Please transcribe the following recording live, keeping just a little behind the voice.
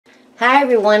Hi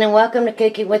everyone, and welcome to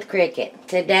Cooking with Cricket.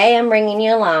 Today I'm bringing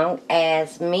you along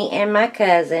as me and my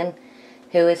cousin,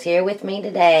 who is here with me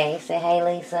today. Say hey,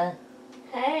 Lisa.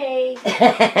 Hey.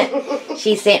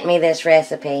 She sent me this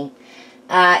recipe.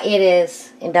 It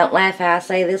is, and don't laugh how I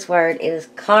say this word, it is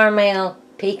caramel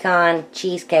pecan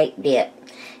cheesecake dip.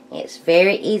 It's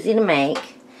very easy to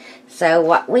make. So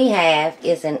what we have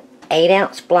is an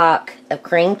 8-ounce block of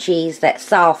cream cheese that's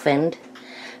softened.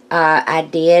 I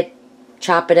did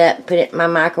chop it up, put it in my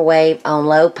microwave on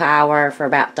low power for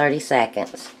about 30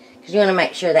 seconds. Because you want to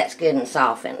make sure that's good and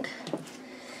softened.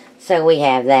 So we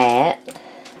have that.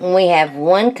 And we have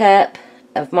 1 cup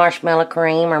of marshmallow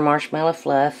cream or marshmallow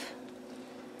fluff.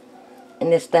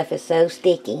 And this stuff is so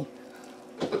sticky.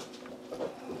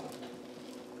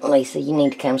 Lisa, you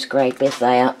need to come scrape this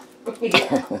out.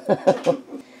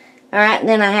 Alright,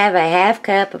 then I have a 1/2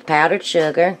 cup of powdered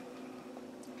sugar.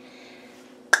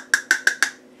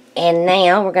 And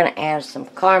now we're going to add some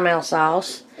caramel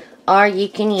sauce, or you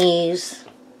can use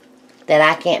that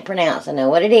I can't pronounce. I know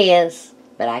what it is,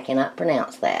 but I cannot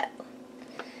pronounce that.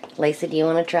 Lisa, do you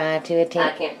want to try to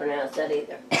attempt? I can't pronounce that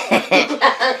either.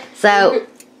 So,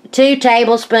 2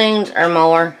 tablespoons or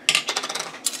more.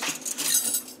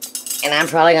 And I'm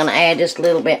probably going to add just a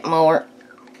little bit more.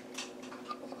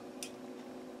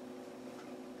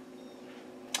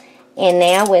 And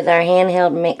now with our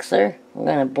handheld mixer, we're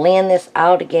going to blend this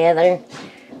all together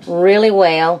really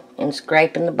well and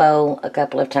scrape in the bowl a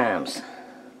couple of times.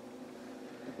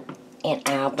 And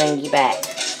I'll bring you back.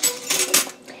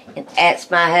 And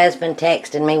that's my husband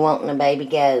texting me wanting a baby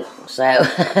goat. So,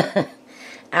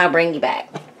 I'll bring you back.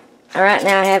 Alright,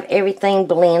 now I have everything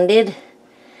blended.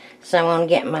 So I'm going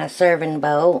to get my serving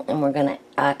bowl and we're going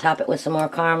to top it with some more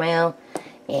caramel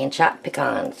and chopped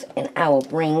pecans. And I will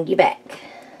bring you back.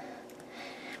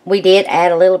 We did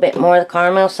add a little bit more of the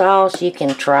caramel sauce. You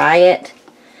can try it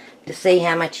to see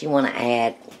how much you want to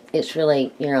add. It's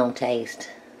really your own taste.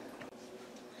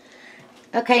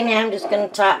 Okay, now I'm just going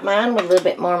to top mine with a little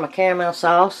bit more of my caramel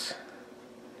sauce.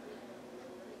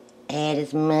 Add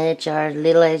as much or as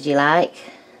little as you like.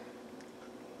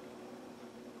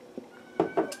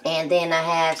 And then I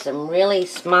have some really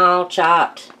small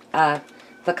chopped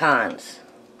pecans.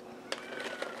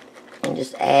 And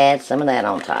just add some of that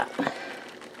on top.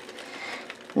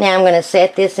 Now I'm going to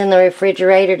set this in the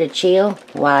refrigerator to chill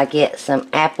while I get some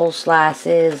apple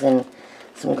slices and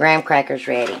some graham crackers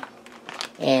ready.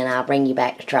 And I'll bring you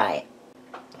back to try it.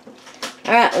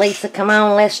 Alright, Lisa, come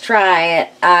on, let's try it.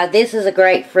 This is a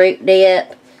great fruit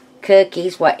dip,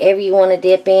 cookies, whatever you want to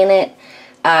dip in it.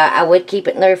 I would keep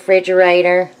it in the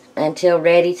refrigerator until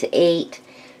ready to eat.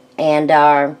 And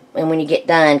when you get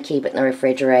done, keep it in the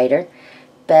refrigerator.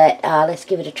 But let's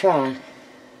give it a try.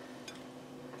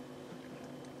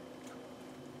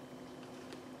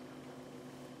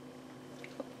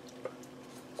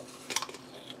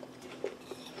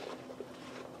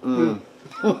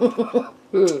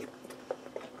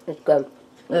 It's good.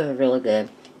 This is really good.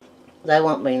 There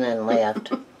won't be none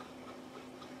left.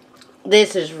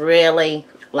 This is really,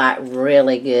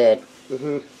 really good.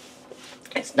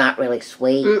 It's not really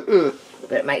sweet,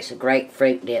 but it makes a great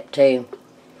fruit dip too.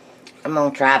 I'm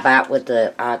going to try a bite with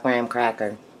the graham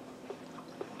cracker.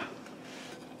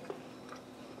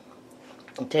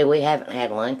 Until we haven't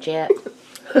had lunch yet.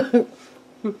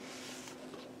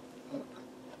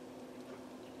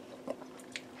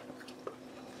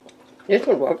 This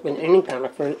would work with any kind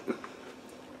of fruit.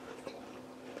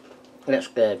 That's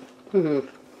good.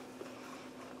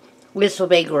 This will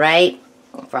be great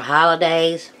for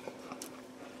holidays.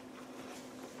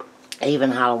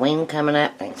 Even Halloween coming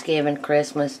up, Thanksgiving,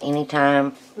 Christmas,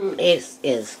 anytime. It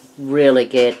is really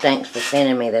good. Thanks for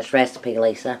sending me this recipe,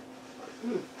 Lisa.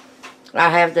 I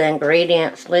have the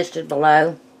ingredients listed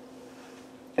below.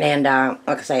 And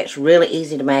like I say, it's really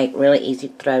easy to make, really easy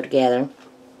to throw together.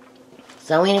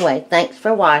 So anyway, thanks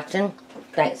for watching.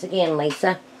 Thanks again,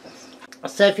 Lisa.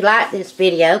 So if you like this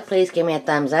video, please give me a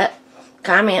thumbs up.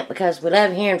 Comment, because we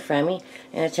love hearing from you.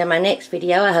 And until my next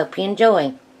video, I hope you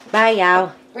enjoy. Bye,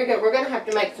 y'all. We're going to have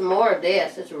to make some more of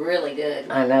this. It's really good.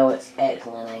 I know it's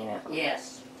excellent, ain't it?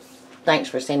 Yes. Thanks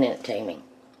for sending it to me.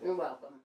 You're welcome.